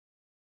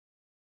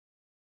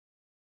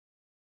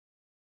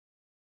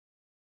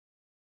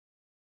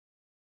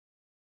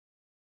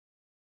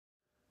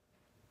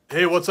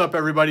Hey, what's up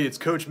everybody? It's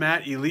Coach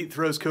Matt,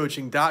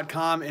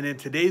 EliteThrowsCoaching.com, and in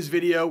today's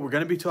video, we're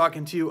going to be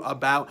talking to you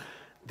about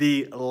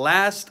the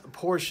last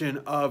portion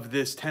of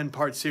this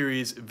 10-part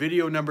series,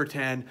 video number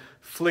 10,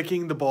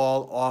 flicking the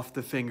ball off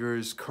the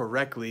fingers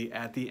correctly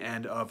at the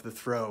end of the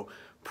throw.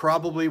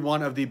 Probably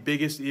one of the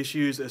biggest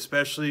issues,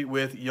 especially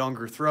with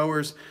younger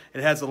throwers.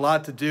 It has a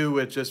lot to do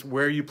with just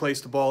where you place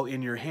the ball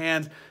in your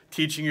hand,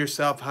 teaching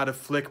yourself how to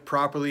flick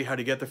properly, how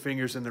to get the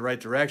fingers in the right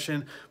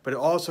direction, but it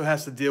also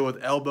has to deal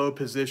with elbow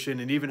position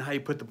and even how you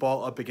put the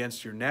ball up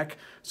against your neck.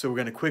 So we're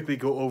going to quickly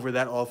go over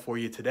that all for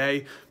you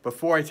today.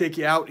 Before I take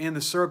you out in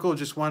the circle,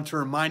 just want to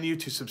remind you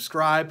to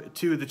subscribe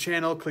to the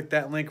channel. Click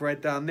that link right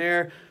down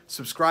there.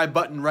 Subscribe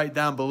button right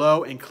down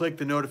below and click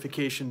the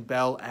notification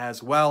bell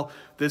as well.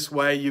 This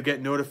way you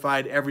get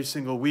notified every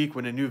single week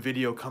when a new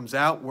video comes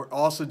out. We're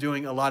also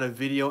doing a lot of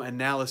video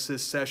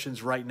analysis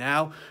sessions right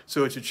now,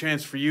 so it's a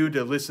chance for you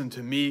to listen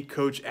to me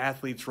coach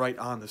athletes right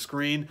on the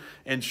screen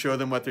and show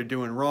them what they're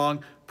doing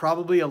wrong.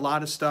 Probably a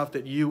lot of stuff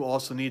that you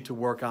also need to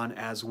work on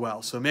as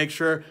well. So make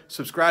sure,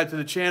 subscribe to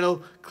the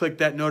channel, click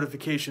that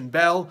notification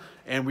bell,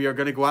 and we are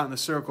going to go out in the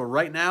circle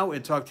right now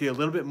and talk to you a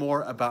little bit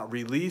more about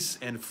release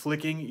and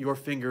flicking your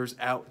fingers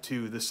out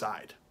to the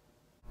side.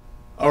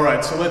 All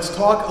right, so let's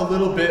talk a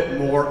little bit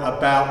more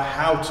about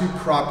how to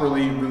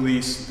properly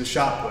release the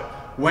shot put.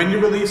 When you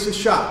release a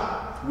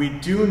shot, we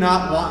do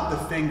not want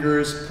the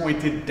fingers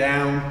pointed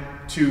down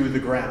to the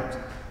ground.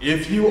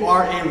 If you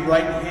are a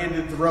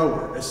right-handed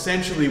thrower,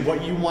 essentially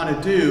what you want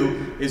to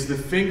do is the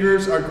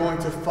fingers are going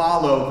to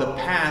follow the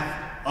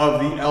path of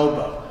the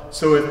elbow.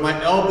 So if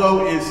my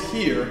elbow is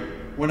here,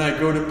 when I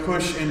go to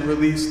push and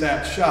release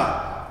that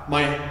shot,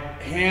 my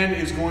hand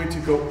is going to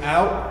go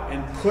out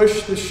and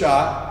push the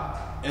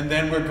shot, and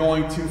then we're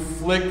going to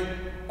flick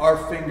our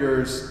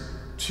fingers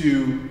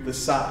to the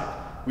side.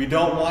 We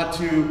don't want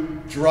to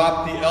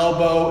drop the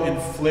elbow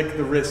and flick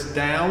the wrist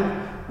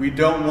down. We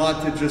don't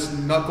want to just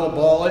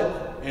knuckleball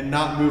it and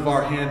not move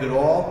our hand at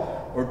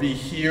all, or be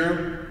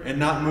here and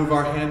not move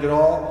our hand at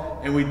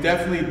all. And we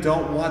definitely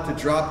don't want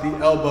to drop the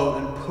elbow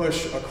and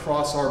push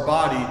across our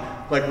body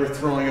like we're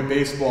throwing a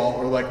baseball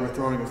or like we're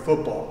throwing a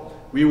football.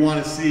 We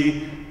want to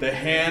see the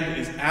hand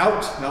is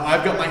out. Now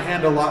I've got my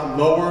hand a lot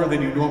lower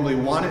than you normally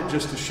want it,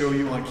 just to show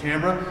you on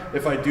camera.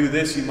 If I do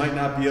this, you might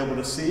not be able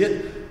to see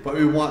it, but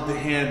we want the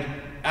hand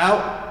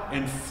out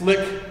and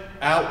flick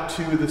out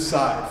to the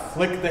side.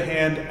 Flick the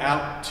hand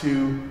out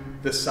to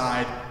the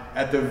side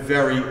at the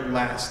very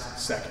last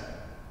second.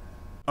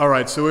 All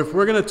right, so if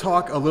we're gonna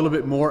talk a little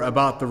bit more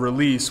about the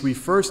release, we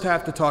first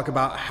have to talk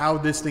about how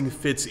this thing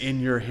fits in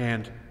your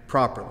hand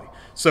properly.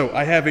 So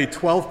I have a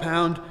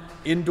 12-pound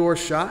indoor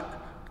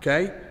shot,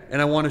 okay?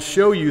 And I wanna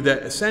show you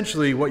that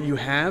essentially what you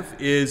have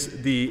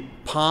is the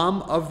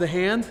palm of the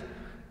hand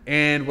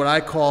and what I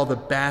call the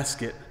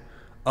basket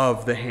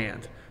of the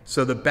hand.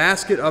 So the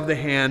basket of the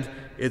hand,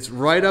 it's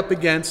right up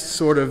against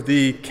sort of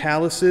the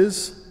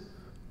calluses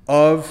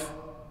of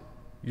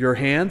your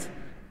hand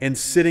and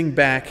sitting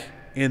back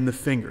in the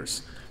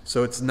fingers.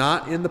 So it's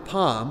not in the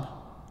palm,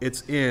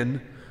 it's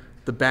in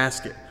the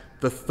basket.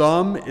 The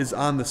thumb is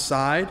on the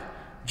side,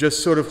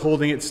 just sort of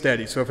holding it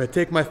steady. So if I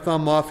take my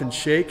thumb off and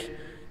shake,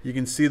 you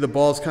can see the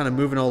ball's kind of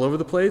moving all over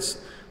the place.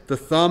 The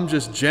thumb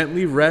just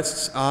gently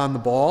rests on the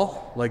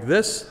ball like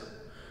this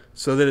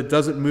so that it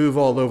doesn't move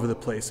all over the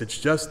place. It's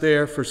just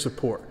there for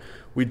support.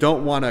 We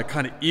don't want to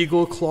kind of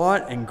eagle claw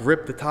it and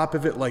grip the top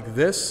of it like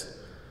this.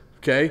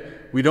 Okay,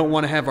 we don't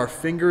want to have our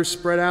fingers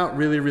spread out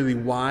really, really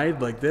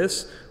wide like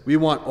this. We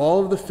want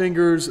all of the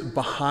fingers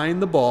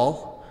behind the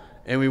ball,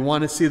 and we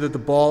want to see that the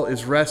ball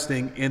is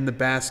resting in the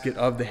basket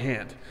of the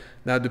hand.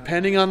 Now,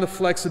 depending on the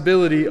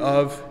flexibility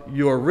of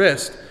your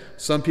wrist,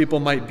 some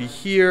people might be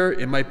here.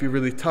 It might be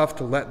really tough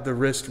to let the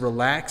wrist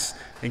relax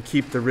and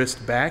keep the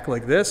wrist back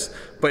like this,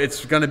 but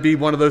it's going to be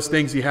one of those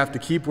things you have to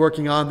keep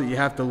working on, that you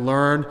have to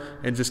learn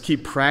and just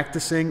keep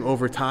practicing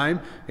over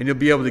time, and you'll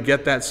be able to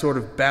get that sort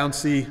of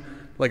bouncy,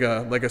 like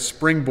a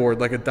springboard,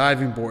 like a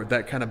diving board,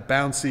 that kind of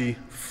bouncy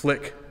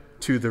flick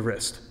to the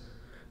wrist.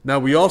 Now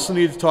we also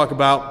need to talk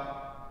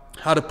about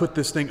how to put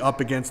this thing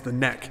up against the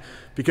neck,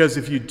 because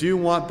if you do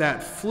want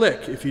that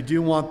flick, if you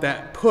do want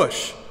that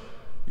push,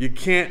 you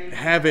can't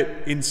have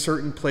it in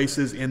certain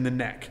places in the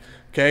neck.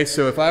 Okay,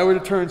 so if I were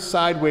to turn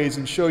sideways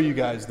and show you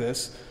guys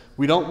this,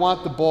 we don't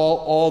want the ball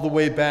all the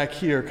way back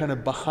here, kind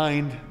of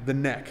behind the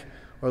neck,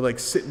 or like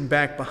sitting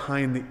back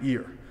behind the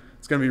ear.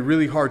 It's going to be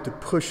really hard to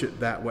push it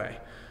that way.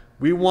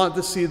 We want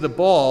to see the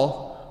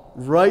ball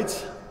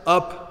right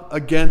up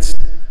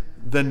against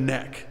the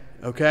neck,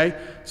 okay?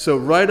 So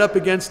right up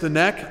against the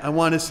neck, I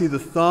want to see the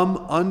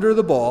thumb under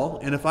the ball,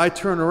 and if I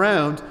turn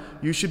around,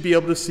 you should be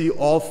able to see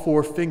all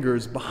 4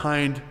 fingers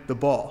behind the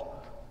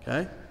ball,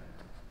 okay?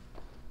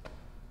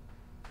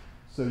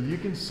 So you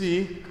can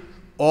see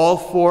all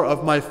 4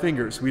 of my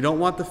fingers. We don't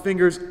want the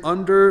fingers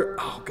under.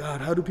 Oh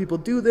God, how do people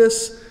do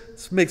this?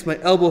 This makes my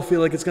elbow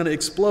feel like it's going to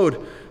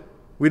explode.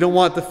 We don't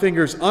want the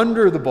fingers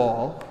under the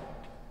ball,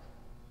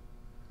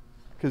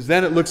 because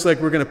then it looks like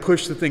we're going to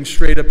push the thing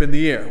straight up in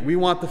the air. We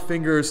want the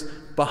fingers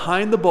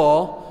behind the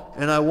ball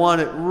and I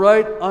want it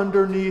right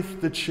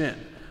underneath the chin.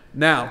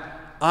 Now,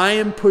 I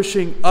am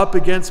pushing up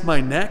against my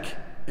neck,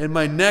 and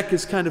my neck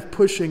is kind of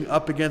pushing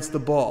up against the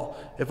ball.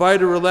 If I had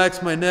to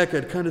relax my neck,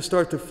 I'd kind of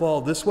start to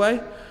fall this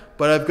way,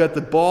 but I've got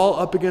the ball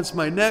up against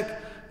my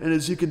neck, and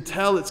as you can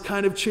tell, it's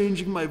kind of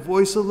changing my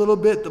voice a little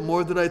bit. The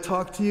more that I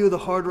talk to you, the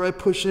harder I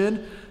push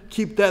in.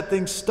 Keep that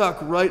thing stuck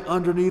right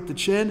underneath the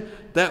chin.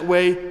 That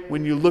way,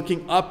 when you're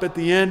looking up at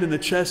the end and the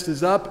chest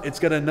is up, it's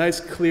got a nice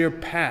clear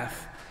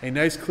path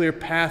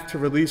to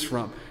release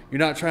from. You're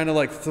not trying to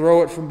like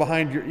throw it from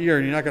behind your ear,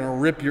 and you're not going to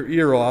rip your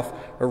ear off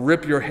or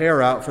rip your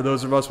hair out for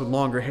those of us with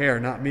longer hair,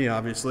 not me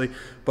obviously.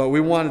 But we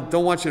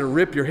don't want you to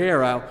rip your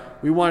hair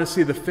out. We want to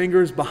see the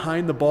fingers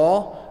behind the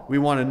ball. We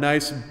want a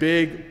nice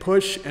big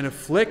push and a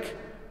flick.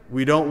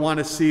 We don't want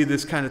to see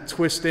this kind of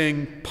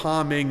twisting,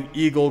 palming,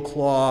 eagle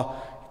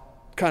claw,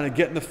 kind of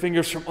getting the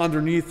fingers from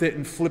underneath it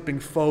and flipping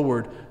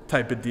forward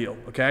type of deal,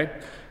 okay?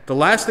 The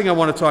last thing I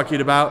want to talk to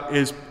you about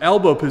is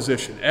elbow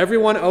position.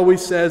 Everyone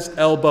always says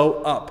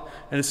elbow up.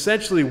 And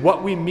essentially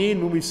what we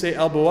mean when we say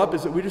elbow up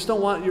is that we just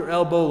don't want your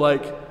elbow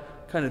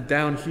like kind of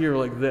down here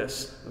like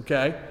this,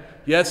 okay?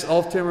 Yes,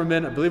 Ulf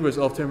Timmerman, I believe it was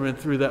Ulf Timmerman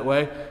threw that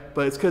way,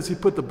 but it's because he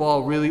put the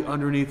ball really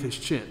underneath his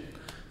chin.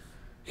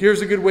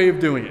 Here's a good way of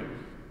doing it.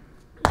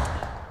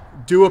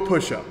 Do a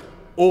push-up,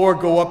 or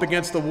go up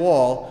against the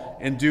wall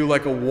and do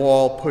like a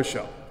wall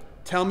push-up.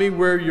 Tell me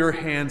where your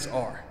hands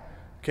are.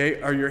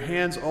 Okay, are your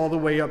hands all the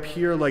way up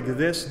here like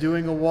this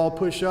doing a wall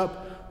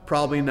push-up?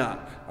 Probably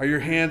not. Are your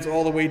hands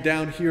all the way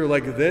down here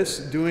like this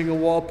doing a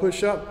wall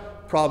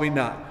push-up? Probably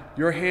not.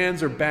 Your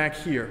hands are back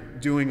here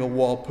doing a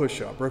wall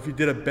push-up. Or if you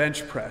did a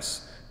bench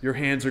press, your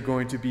hands are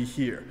going to be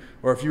here.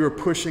 Or if you were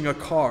pushing a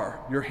car,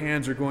 your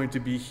hands are going to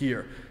be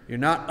here. You're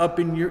not up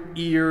in your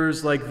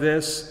ears like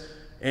this,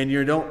 and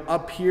you're not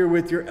up here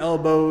with your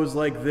elbows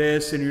like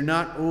this, and you're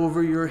not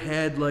over your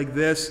head like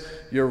this.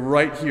 You're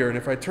right here. And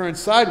if I turn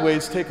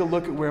sideways, take a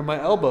look at where my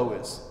elbow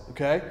is,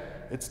 okay?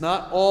 It's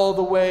not all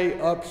the way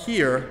up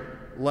here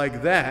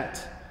like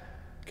that.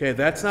 Okay,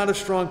 that's not a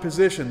strong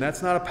position.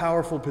 That's not a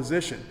powerful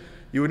position.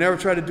 You would never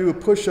try to do a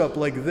push-up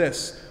like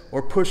this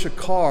or push a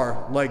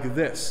car like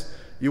this.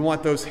 You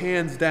want those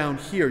hands down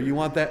here. You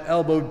want that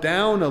elbow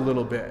down a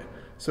little bit.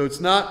 So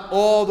it's not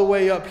all the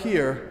way up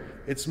here.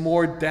 It's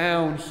more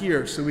down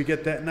here, so we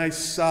get that nice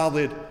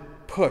solid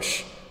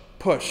push,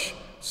 push.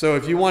 So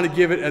if you want to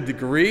give it a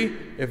degree,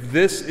 if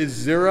this is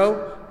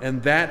 0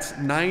 and that's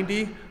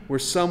 90, we're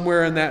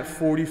somewhere in that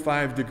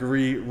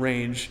 45-degree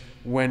range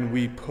when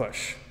we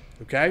push,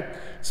 okay?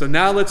 So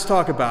now let's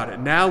talk about it.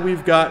 Now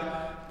we've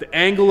got the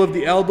angle of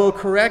the elbow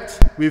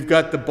correct. We've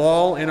got the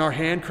ball in our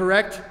hand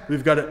correct.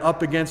 We've got it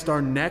up against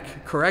our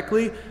neck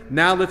correctly.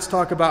 Now let's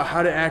talk about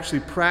how to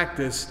actually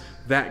practice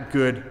that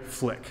good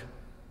flick.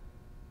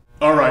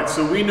 All right,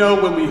 so we know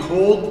when we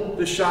hold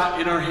the shot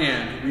in our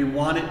hand, we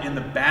want it in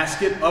the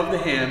basket of the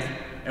hand,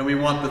 and we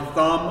want the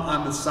thumb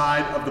on the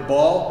side of the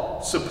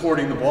ball,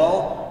 supporting the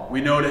ball.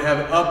 We know to have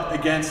it up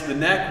against the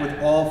neck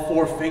with all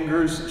 4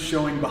 fingers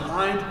showing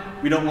behind.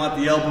 We don't want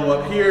the elbow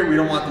up here. We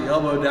don't want the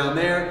elbow down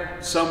there,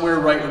 somewhere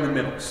right in the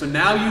middle. So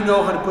now you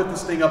know how to put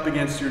this thing up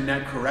against your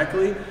neck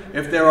correctly.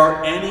 If there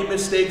are any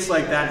mistakes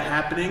like that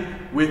happening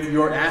with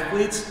your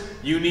athletes,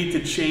 you need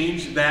to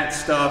change that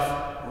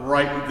stuff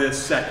right this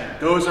second.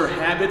 Those are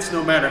habits.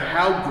 No matter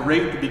how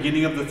great the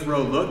beginning of the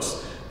throw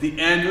looks, the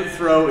end of the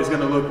throw is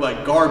going to look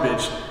like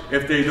garbage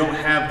if they don't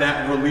have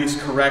that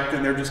release correct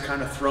and they're just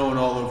kind of throwing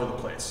all over the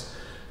place.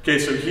 Okay,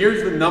 so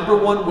here's the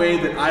 #1 way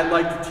that I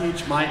like to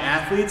teach my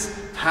athletes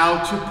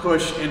how to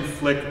push and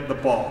flick the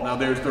ball. Now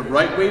there's the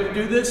right way to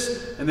do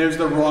this and there's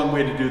the wrong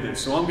way to do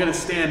this. So I'm going to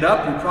stand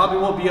up. You probably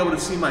won't be able to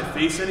see my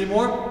face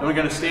anymore. And we're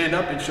going to stand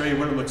up and show you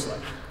what it looks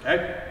like.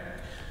 Okay?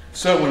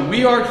 So when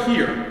we are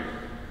here,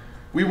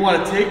 we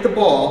want to take the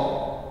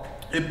ball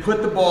and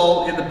put the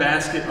ball in the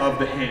basket of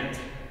the hand.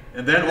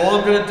 And then all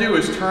I'm going to do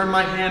is turn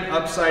my hand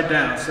upside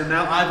down. So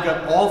now I've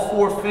got all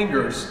 4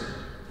 fingers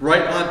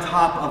right on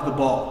top of the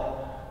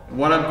ball. And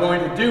what I'm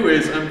going to do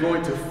is I'm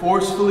going to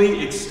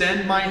forcefully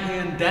extend my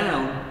hand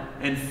down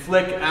and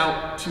flick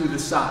out to the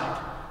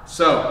side.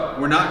 So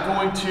we're not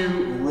going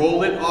to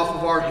roll it off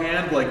of our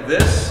hand like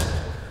this.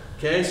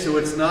 Okay, so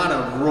it's not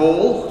a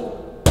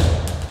roll,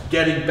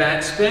 getting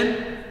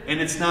backspin. And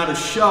it's not a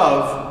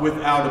shove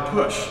without a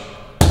push.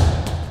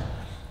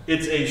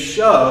 It's a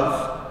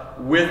shove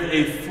with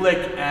a flick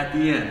at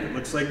the end. It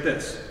looks like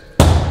this.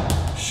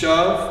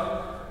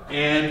 Shove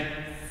and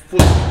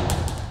flick.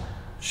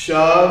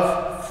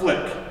 Shove,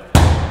 flick.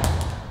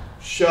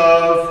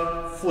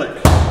 Shove,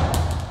 flick.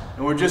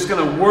 And we're just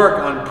going to work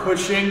on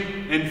pushing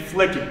and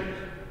flicking.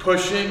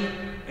 Pushing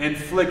and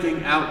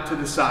flicking out to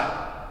the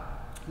side.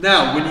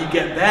 Now, when you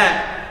get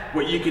that,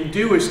 what you can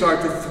do is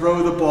start to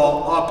throw the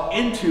ball up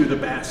into the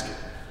basket.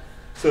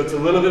 So it's a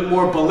little bit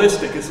more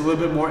ballistic, it's a little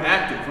bit more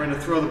active. We're going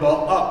to throw the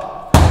ball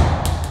up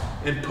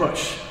and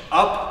push.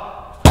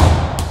 Up,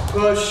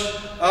 push,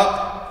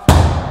 up,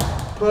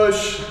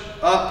 push,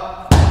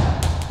 up,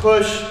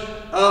 push,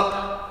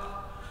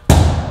 up,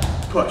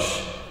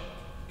 push.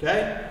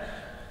 Okay?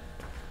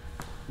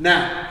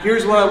 Now,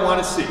 here's what I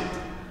want to see.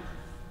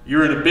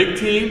 You're in a big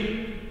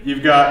team.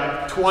 You've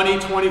got 20,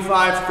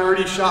 25,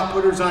 30 shot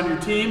putters on your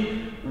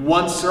team,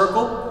 one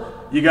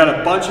circle. You got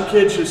a bunch of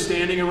kids just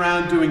standing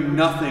around doing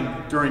nothing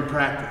during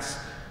practice.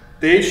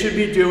 They should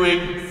be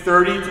doing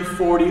 30 to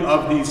 40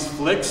 of these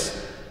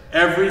flicks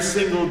every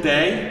single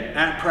day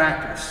at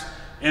practice.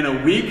 In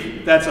a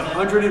week, that's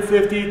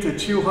 150 to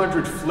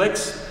 200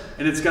 flicks,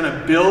 and it's going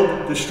to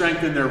build the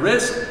strength in their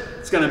wrist.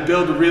 It's going to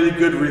build really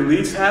good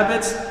release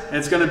habits, and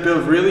it's going to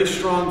build really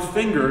strong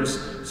fingers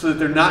so that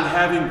they're not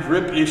having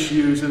grip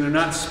issues and they're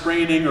not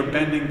spraining or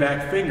bending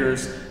back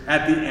fingers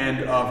at the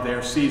end of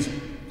their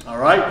season. All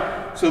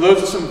right? So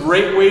those are some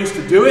great ways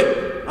to do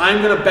it.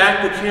 I'm going to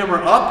back the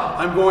camera up.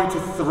 I'm going to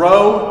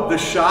throw the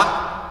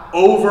shot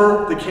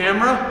over the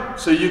camera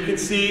so you can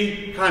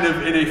see kind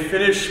of in a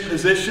finished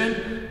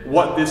position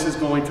what this is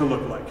going to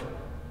look like.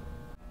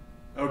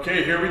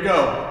 Okay, here we go.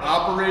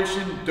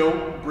 Operation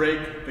Don't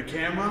Break the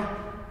Camera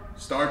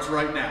starts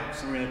right now.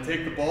 So we're going to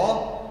take the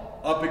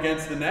ball up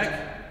against the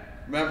neck.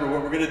 Remember,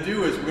 what we're going to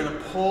do is we're going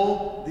to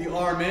pull the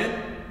arm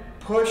in,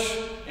 push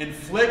and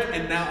flick,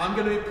 and now I'm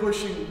going to be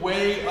pushing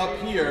way up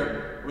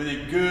here with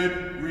a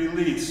good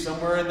release,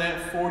 somewhere in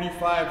that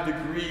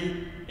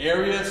 45-degree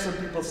area. Some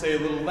people say a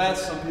little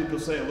less, some people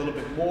say a little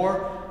bit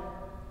more.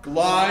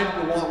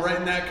 Glide, we want right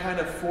in that kind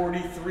of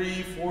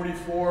 43,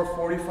 44,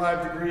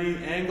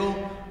 45-degree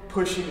angle,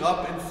 pushing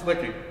up and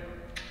flicking.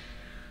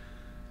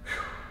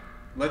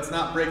 Let's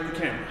not break the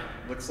camera.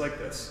 Looks like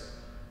this.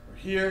 We're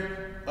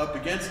here, up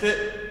against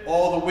it.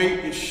 All the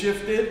weight is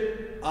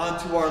shifted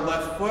onto our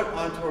left foot,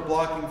 onto our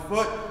blocking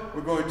foot.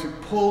 We're going to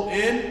pull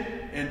in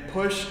and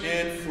push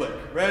and flick.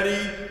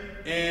 Ready,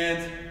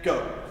 and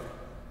go.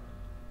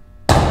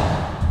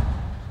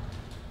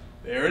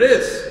 There it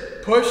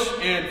is. Push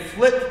and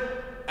flick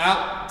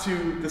out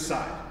to the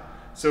side.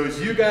 So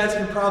as you guys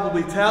can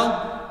probably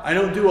tell, I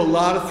don't do a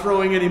lot of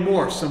throwing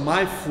anymore. So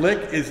my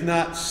flick is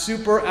not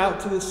super out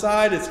to the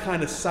side. It's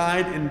kind of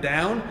side and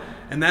down.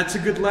 And that's a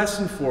good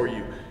lesson for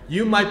you.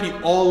 You might be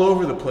all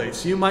over the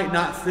place. You might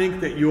not think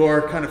that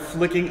you're kind of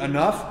flicking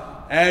enough.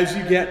 As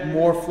you get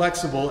more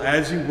flexible,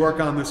 as you work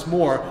on this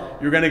more,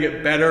 you're going to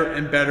get better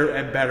and better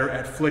and better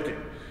at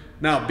flicking.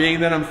 Now, being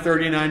that I'm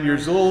 39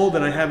 years old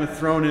and I haven't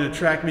thrown in a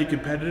track meet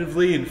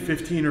competitively in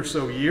 15 or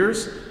so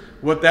years,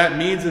 what that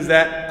means is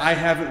that I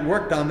haven't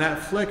worked on that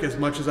flick as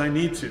much as I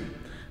need to.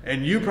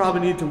 And you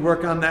probably need to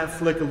work on that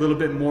flick a little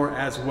bit more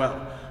as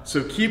well.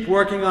 So keep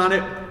working on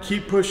it,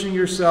 keep pushing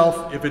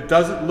yourself. If it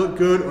doesn't look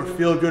good or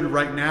feel good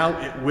right now,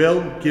 it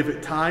will. Give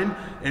it time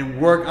and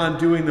work on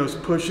doing those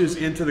pushes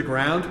into the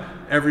ground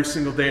every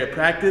single day at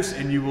practice,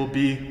 and you will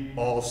be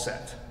all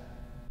set.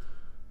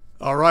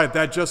 All right,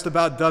 that just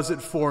about does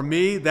it for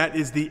me. That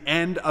is the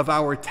end of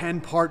our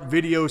 10-part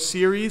video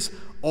series.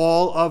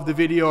 All of the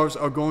videos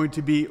are going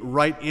to be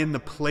right in the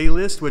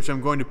playlist, which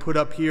I'm going to put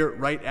up here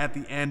right at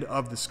the end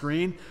of the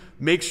screen.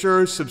 Make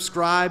sure to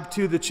subscribe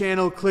to the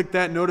channel, click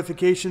that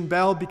notification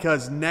bell,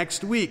 because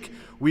next week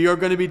we are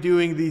going to be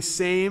doing the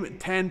same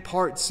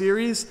 10-part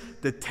series,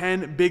 the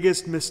 10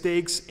 biggest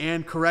mistakes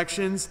and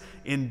corrections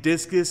in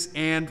discus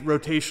and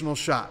rotational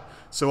shot.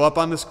 So up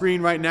on the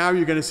screen right now,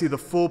 you're going to see the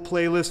full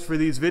playlist for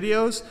these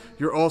videos.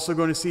 You're also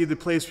going to see the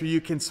place where you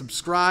can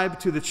subscribe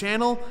to the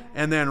channel.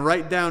 And then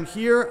right down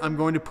here, I'm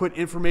going to put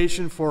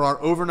information for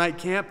our overnight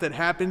camp that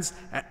happens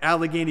at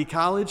Allegheny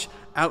College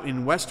out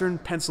in Western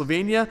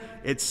Pennsylvania.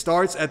 It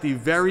starts at the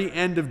very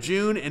end of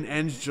June and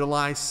ends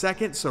July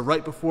 2nd, so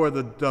right before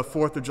the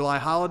 4th of July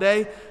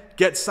holiday.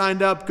 Get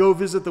signed up, go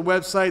visit the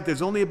website.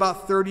 There's only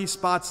about 30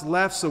 spots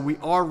left, so we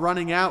are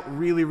running out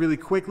really, really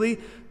quickly.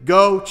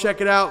 Go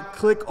check it out,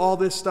 click all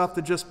this stuff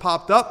that just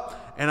popped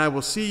up, and I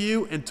will see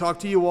you and talk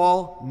to you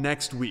all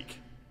next week.